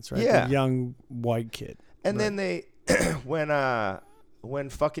audience, right? Yeah. The young white kid. And then they... when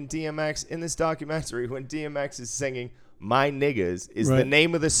fucking DMX in this documentary, when DMX is singing "My Niggas" is the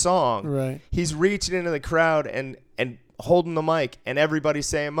name of the song. Right. He's reaching into the crowd and holding the mic, and everybody's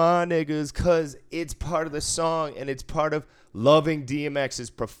saying "My Niggas" because it's part of the song and it's part of loving DMX's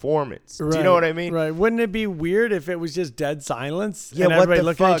performance. Right. Do you know what I mean? Right. Wouldn't it be weird if it was just dead silence? Yeah. And what everybody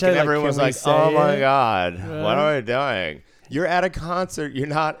the fuck? And everyone was like, "Oh my god, Right. what am I doing?" You're at a concert. You're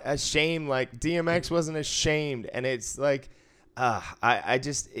not ashamed. Like DMX wasn't ashamed, and it's like.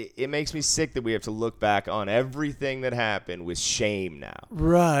 It makes me sick that we have to look back on everything that happened with shame now.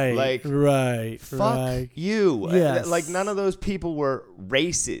 Right. Like, fuck you. Yes. Like, none of those people were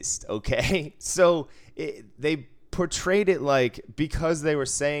racist, okay? So they portrayed it like, because they were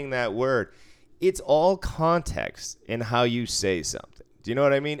saying that word, it's all context in how you say something. Do you know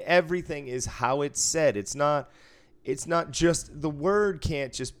what I mean? Everything is how it's said. It's not just, the word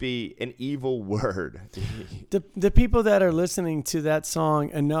can't just be an evil word. The people that are listening to that song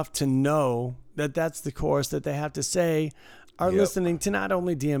enough to know that that's the chorus that they have to say are listening to not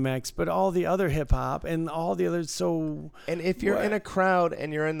only DMX, but all the other hip hop and all the others. So, and if you're in a crowd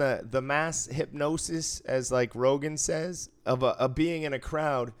and you're in the mass hypnosis, as like Rogan says, of being in a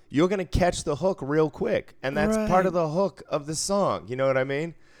crowd, you're going to catch the hook real quick. And that's part of the hook of the song. You know what I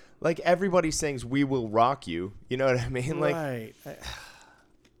mean? Like, everybody sings "We Will Rock You." You know what I mean? Like,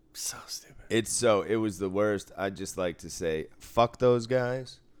 so stupid. It was the worst. I'd just like to say, fuck those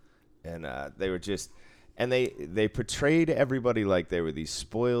guys. And they were just, and they portrayed everybody like they were these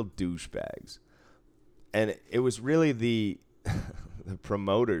spoiled douchebags. And it was really the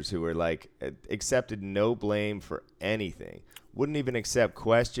promoters who were like, accepted no blame for anything. Wouldn't even accept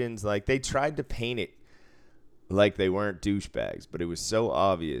questions. Like, they tried to paint it like they weren't douchebags, but it was so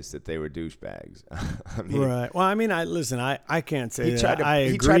obvious that they were douchebags. I mean, right. Well, I mean, I can't say that. I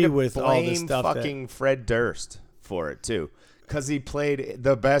agree with all the stuff. Fucking Fred Durst for it too, because he played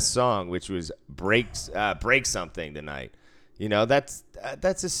the best song, which was "Break Something Tonight." You know, that's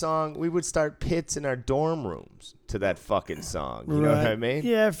a song we would start pits in our dorm rooms to that fucking song. You know what I mean?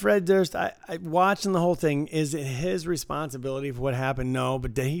 Yeah, Fred Durst. I watching the whole thing. Is it his responsibility for what happened? No,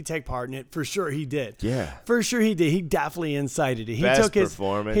 but did he take part in it? For sure he did. Yeah, for sure he did. He definitely incited it. Best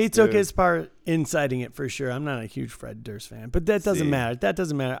performance. He took his part inciting it for sure. I'm not a huge Fred Durst fan, but that doesn't matter. That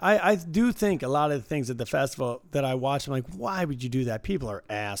doesn't matter. I do think a lot of the things at the festival that I watched, I'm like, why would you do that? People are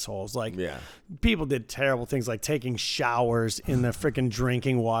assholes. Like, people did terrible things like taking showers in the freaking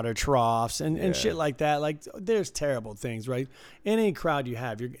drinking water troughs and shit like that. Like, there's terrible things, right? Any crowd you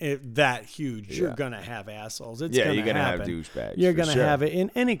have, you're that huge, you're gonna have assholes. It's you're gonna happen. have douchebags. You're gonna have it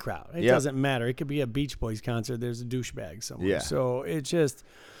in any crowd. It doesn't matter. It could be a Beach Boys concert. There's a douchebag somewhere. Yeah. So it just,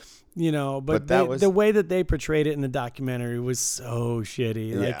 you know, but the way that they portrayed it in the documentary was so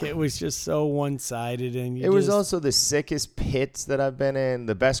shitty. Like, it was just so one-sided, and it was also the sickest pits that I've been in.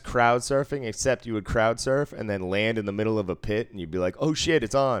 The best crowd surfing, except you would crowd surf and then land in the middle of a pit, and you'd be like, "Oh shit,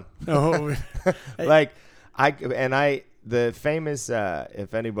 it's on!" Oh, the famous,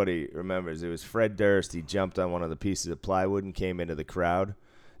 if anybody remembers, it was Fred Durst. He jumped on one of the pieces of plywood and came into the crowd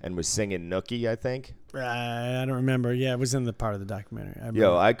and was singing Nookie, I think. I don't remember. Yeah, it was in the part of the documentary.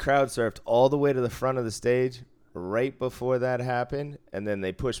 I crowd surfed all the way to the front of the stage right before that happened, and then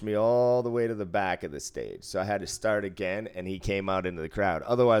they pushed me all the way to the back of the stage. So I had to start again, and he came out into the crowd.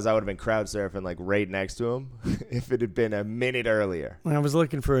 Otherwise, I would have been crowd surfing like right next to him if it had been a minute earlier. I was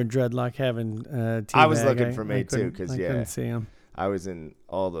looking for a Dreadlock Heaven team. I was looking for me too, because I couldn't see him. I was in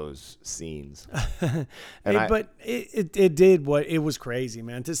all those scenes. But it did what it was crazy,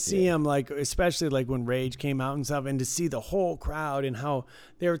 man. To see him, like, especially like when Rage came out and stuff, and to see the whole crowd and how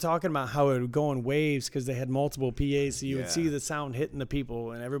they were talking about how it would go in waves because they had multiple PAs, so you would see the sound hitting the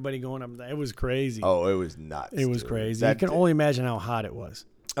people and everybody going up. It was crazy. Oh, it was nuts. It was crazy. You can only imagine how hot it was.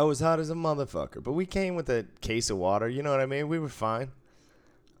 I was hot as a motherfucker, but we came with a case of water. You know what I mean? We were fine,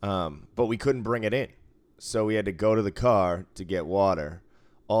 but we couldn't bring it in. So we had to go to the car to get water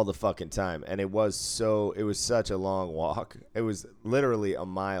all the fucking time. And it was such a long walk. It was literally a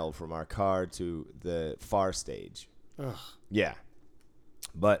mile from our car to the far stage. Ugh. Yeah.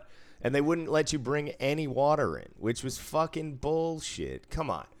 And they wouldn't let you bring any water in, which was fucking bullshit. Come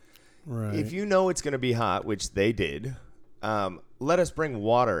on. Right. If you know it's going to be hot, which they did, let us bring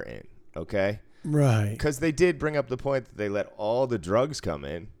water in, okay? Right. Because they did bring up the point that they let all the drugs come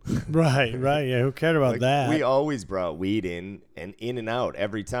in. Right. Yeah, who cared about that? We always brought weed in and out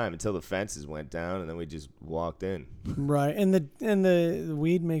every time until the fences went down, and then we just walked in. Right. And the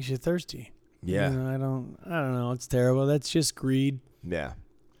weed makes you thirsty. Yeah. You know, I don't know. It's terrible. That's just greed. Yeah.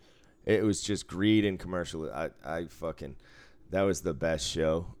 It was just greed and commercial. That was the best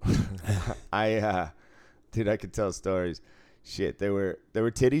show. Dude, I could tell stories. Shit, there were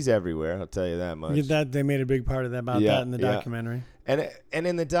titties everywhere. I'll tell you that much. That they made a big part of that that in the documentary. And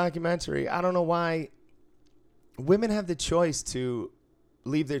in the documentary, I don't know why women have the choice to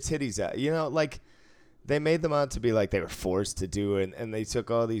leave their titties out. You know, like they made them out to be like they were forced to do it, and they took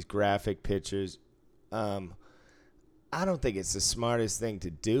all these graphic pictures. I don't think it's the smartest thing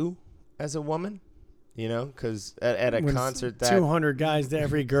to do as a woman. You know, because at a concert that 200 guys to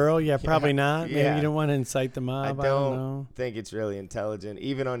every girl, probably not. Maybe you don't want to incite the mob. I don't know. think it's really intelligent.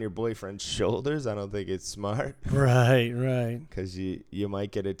 Even on your boyfriend's shoulders, I don't think it's smart. Right. Because you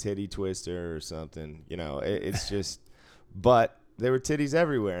might get a titty twister or something. You know, it's just. But there were titties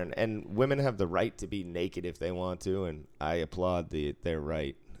everywhere, and women have the right to be naked if they want to, and I applaud their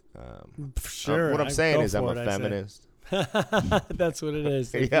right. Sure. What I'm saying is I'm a feminist. That's what it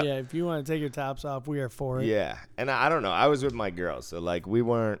is. Yeah, if you want to take your tops off, we are for it. Yeah, and I don't know. I was with my girls, so like we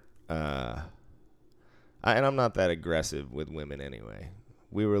weren't. And I'm not that aggressive with women anyway.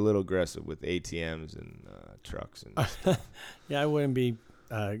 We were a little aggressive with ATMs and trucks and stuff. Yeah, I wouldn't be.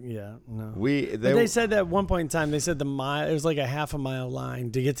 No. They said that at one point in time. They said the mile. It was like a half a mile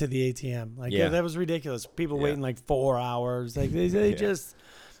line to get to the ATM. Like that was ridiculous. People waiting like 4 hours. Like they just.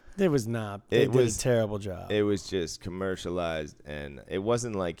 It was not. They did a terrible job. It was just commercialized, and it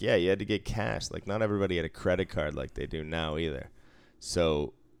wasn't like, you had to get cash. Like, not everybody had a credit card like they do now either.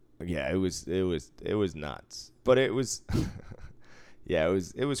 So, it was nuts. But it was,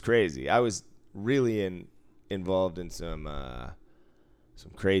 it was crazy. I was really involved in some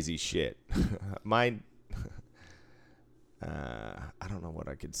crazy shit. Mine, I don't know what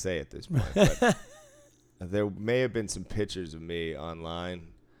I could say at this point, but there may have been some pictures of me online.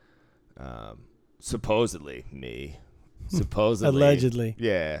 Supposedly allegedly,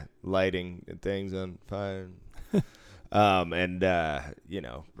 lighting things on fire, and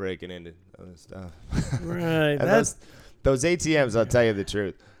breaking into other stuff. Right. And those ATMs, I'll tell you the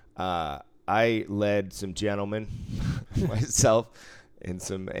truth. I led some gentlemen myself in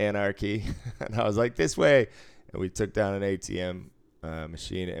some anarchy, and I was like, this way, and we took down an ATM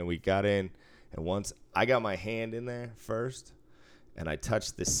machine, and we got in, and once I got my hand in there first. And I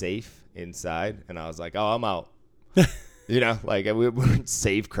touched the safe inside, and I was like, "Oh, I'm out." You know, like we weren't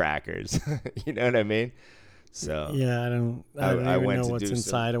safe crackers. You know what I mean? So I don't even know what's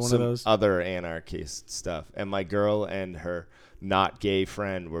inside of one of those. Other anarchist stuff. And my girl and her not gay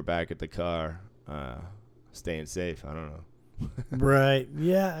friend were back at the car, staying safe. I don't know. Right?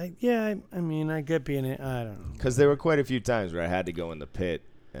 Yeah. I mean, I get being. I don't know. Because there were quite a few times where I had to go in the pit,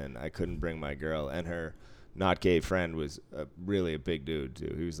 and I couldn't bring my girl, and her not gay friend was really a big dude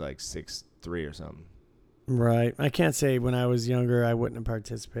too. He was like 6'3" or something. Right. I can't say when I was younger I wouldn't have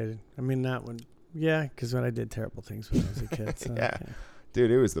participated. I mean, not when. Yeah, because when I did terrible things when I was a kid. So, yeah. Okay.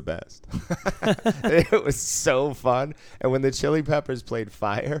 Dude, it was the best. It was so fun. And when the Chili Peppers played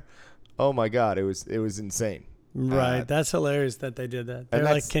Fire, oh my God, it was insane. Right. That's hilarious that they did that. They're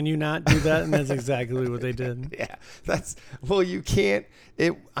like, can you not do that? And that's exactly what they did. Yeah. You can't.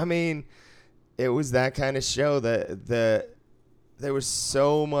 It was that kind of show that there was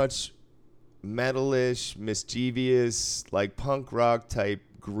so much metalish, mischievous, like punk rock type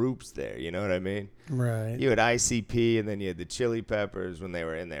groups there. You know what I mean? Right. You had ICP, and then you had the Chili Peppers when they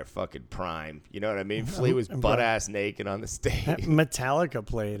were in their fucking prime. You know what I mean? Flea was butt-ass naked on the stage. Metallica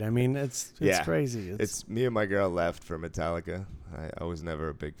played. I mean, it's crazy. It's me and my girl left for Metallica. I was never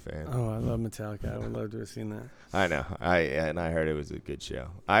a big fan. Oh, I love Metallica. I would love to have seen that. I know. I heard it was a good show.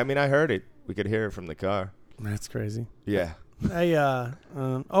 I mean, I heard it. We could hear it from the car. That's crazy. Yeah. Hey, I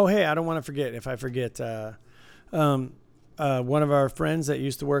don't want to forget. If I forget, one of our friends that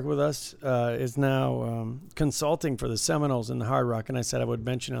used to work with us is now consulting for the Seminoles in the Hard Rock, and I said I would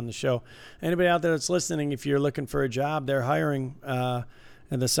mention on the show. Anybody out there that's listening, if you're looking for a job, they're hiring. And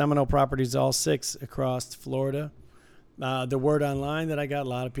the Seminole properties, all 6 across Florida. The word online that I got, a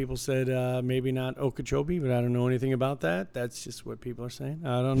lot of people said maybe not Okeechobee, but I don't know anything about that. That's just what people are saying.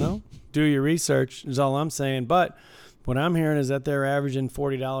 I don't know. Do your research is all I'm saying. But what I'm hearing is that they're averaging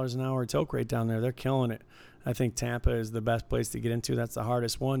 $40 an hour toke rate down there. They're killing it. I think Tampa is the best place to get into. That's the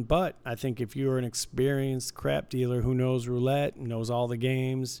hardest one. But I think if you're an experienced crap dealer who knows roulette, knows all the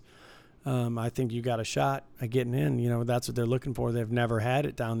games, I think you got a shot at getting in. You know, that's what they're looking for. They've never had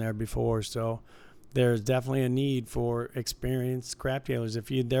it down there before. So there's definitely a need for experienced crap dealers.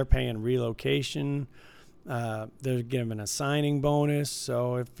 They're paying relocation, they're giving a signing bonus.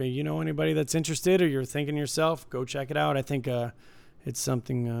 So if you know anybody that's interested or you're thinking yourself, go check it out. I think it's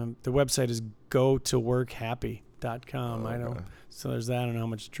something. The website is gotoworkhappy.com. I know. So there's that. I don't know how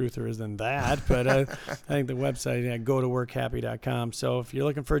much truth there is in that, but I think the website, gotoworkhappy.com. So if you're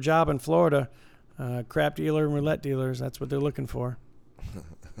looking for a job in Florida, crap dealer and roulette dealers, that's what they're looking for.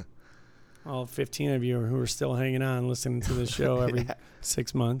 All 15 of you who are still hanging on listening to the show every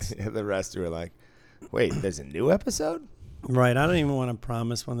 6 months. Yeah, the rest were like, wait, there's a new episode? Right. I don't even want to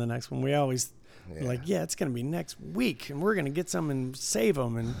promise when the next one. We always like, it's going to be next week, and we're going to get some and save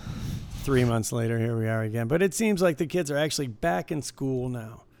them. And 3 months later, here we are again. But it seems like the kids are actually back in school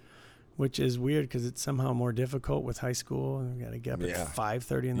now, which is weird because it's somehow more difficult with high school. And we got to get up at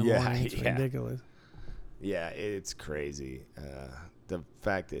 5:30 in the morning. It's ridiculous. Yeah, it's crazy. The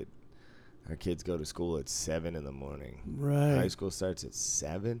fact that our kids go to school at 7 in the morning. Right. High school starts at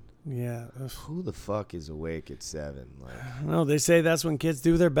 7? Yeah. Who the fuck is awake at 7? No, they say that's when kids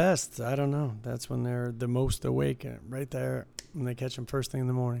do their best. I don't know. That's when they're the most awake, right there, when they catch them first thing in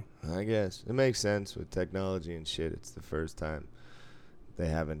the morning. I guess. It makes sense with technology and shit. It's the first time they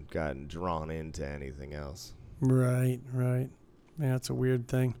haven't gotten drawn into anything else. Right. Yeah, it's a weird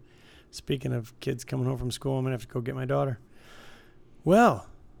thing. Speaking of kids coming home from school, I'm going to have to go get my daughter. Well,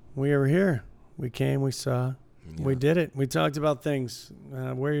 we were here. We came, we saw, we did it. We talked about things.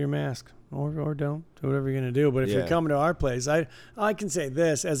 Wear your mask or don't. Do whatever you're going to do. But if you're coming to our place, I can say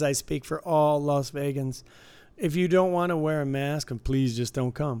this as I speak for all Las Vegans. If you don't want to wear a mask, please just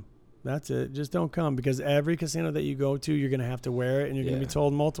don't come. That's it. Just don't come, because every casino that you go to, you're going to have to wear it, and you're going to be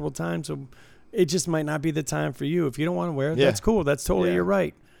told multiple times. So it just might not be the time for you. If you don't want to wear it, that's cool. That's totally your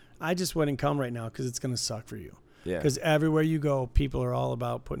right. I just wouldn't come right now because it's going to suck for you. Yeah. Because everywhere you go, people are all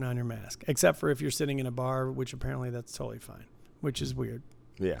about putting on your mask, except for if you're sitting in a bar, which apparently that's totally fine, which is weird.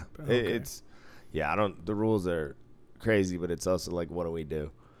 Yeah. The rules are crazy, but it's also like, what do we do?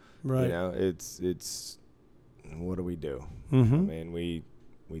 Right. You know, it's what do we do? Mm-hmm. I mean, we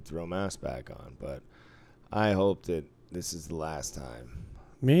throw masks back on, but I hope that this is the last time.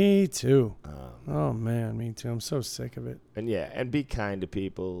 Me too. Oh man, me too. I'm so sick of it. And be kind to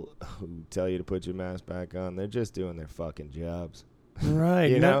people who tell you to put your mask back on. They're just doing their fucking jobs.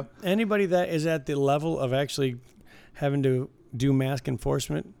 Right. You know? Anybody that is at the level of actually having to do mask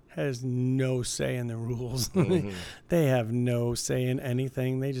enforcement has no say in the rules. Mm-hmm. They have no say in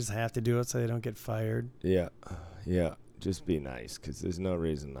anything. They just have to do it so they don't get fired. Yeah. Just be nice, because there's no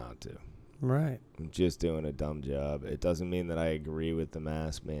reason not to. Right. I'm just doing a dumb job. It doesn't mean that I agree with the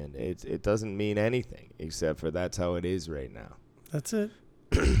mask, man. It doesn't mean anything, except for that's how it is right now. That's it.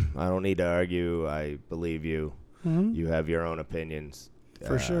 I don't need to argue. I believe you. Mm-hmm. You have your own opinions.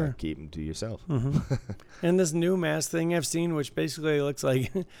 For sure. Keep them to yourself. Mm-hmm. And this new mask thing I've seen, which basically looks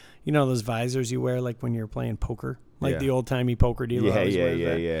like, you know, those visors you wear like when you're playing poker, like the old-timey poker dealer.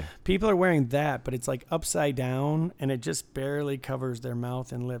 Yeah. People are wearing that, but it's like upside down, and it just barely covers their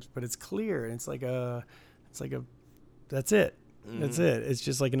mouth and lips, but it's clear. It's like that's it. Mm-hmm. That's it. It's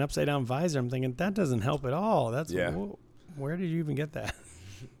just like an upside-down visor. I'm thinking, that doesn't help at all. Where did you even get that?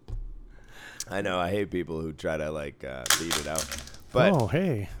 I know. I hate people who try to leave it out. But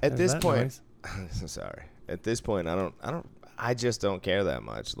at this point, sorry. At this point, I just don't care that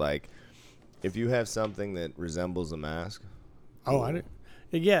much. Like, if you have something that resembles a mask. Oh,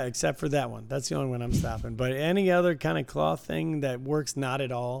 Yeah, except for that one. That's the only one I'm stopping. But any other kind of cloth thing that works not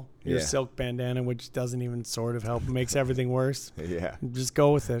at all, your silk bandana, which doesn't even sort of help, makes everything worse. Yeah. Just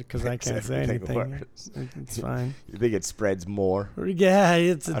go with it because I can't say anything. Worse. It's fine. You think it spreads more? Yeah,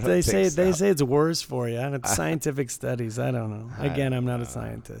 they say it's worse for you. And it's scientific studies. I don't know. Again, I'm not a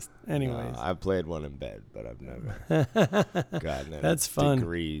scientist. Anyways. I played one in bed, but I've never gotten any That's fun.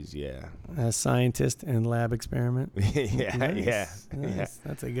 Degrees, yeah. A scientist and lab experiment. Yeah, nice. Yeah. Nice. Yeah.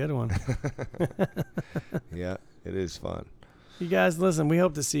 That's a good one. Yeah, it is fun. You guys, listen, we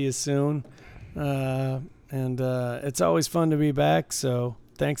hope to see you soon. And it's always fun to be back. So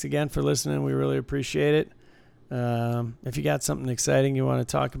thanks again for listening. We really appreciate it. If you got something exciting you want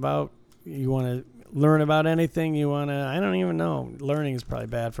to talk about, you want to learn about anything, you want to, I don't even know. Learning is probably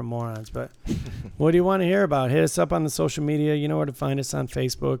bad for morons, but what do you want to hear about? Hit us up on the social media. You know where to find us on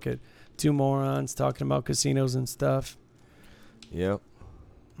Facebook at Two Morons talking about casinos and stuff. Yep.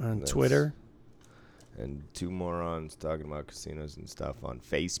 On Twitter. And Two Morons talking about casinos and stuff on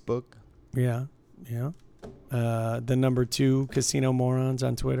Facebook. Yeah. The number 2 Casino Morons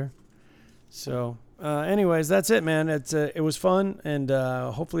on Twitter. So, anyways, that's it, man. It was fun, and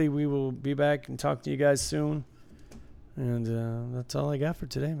hopefully we will be back and talk to you guys soon. And that's all I got for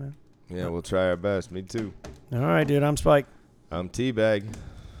today, man. Yeah, we'll try our best. Me too. All right, dude. I'm Spike. I'm T-Bag.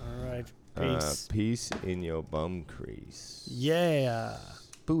 All right. Peace. Peace in your bum crease. Yeah.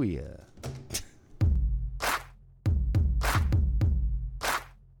 Booyah.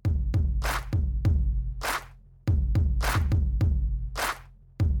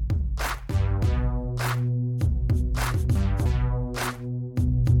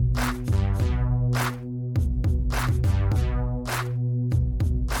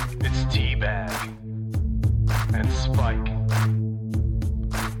 It's T-Bag and Spike.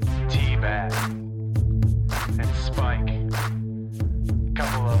 T-Bag and Spike.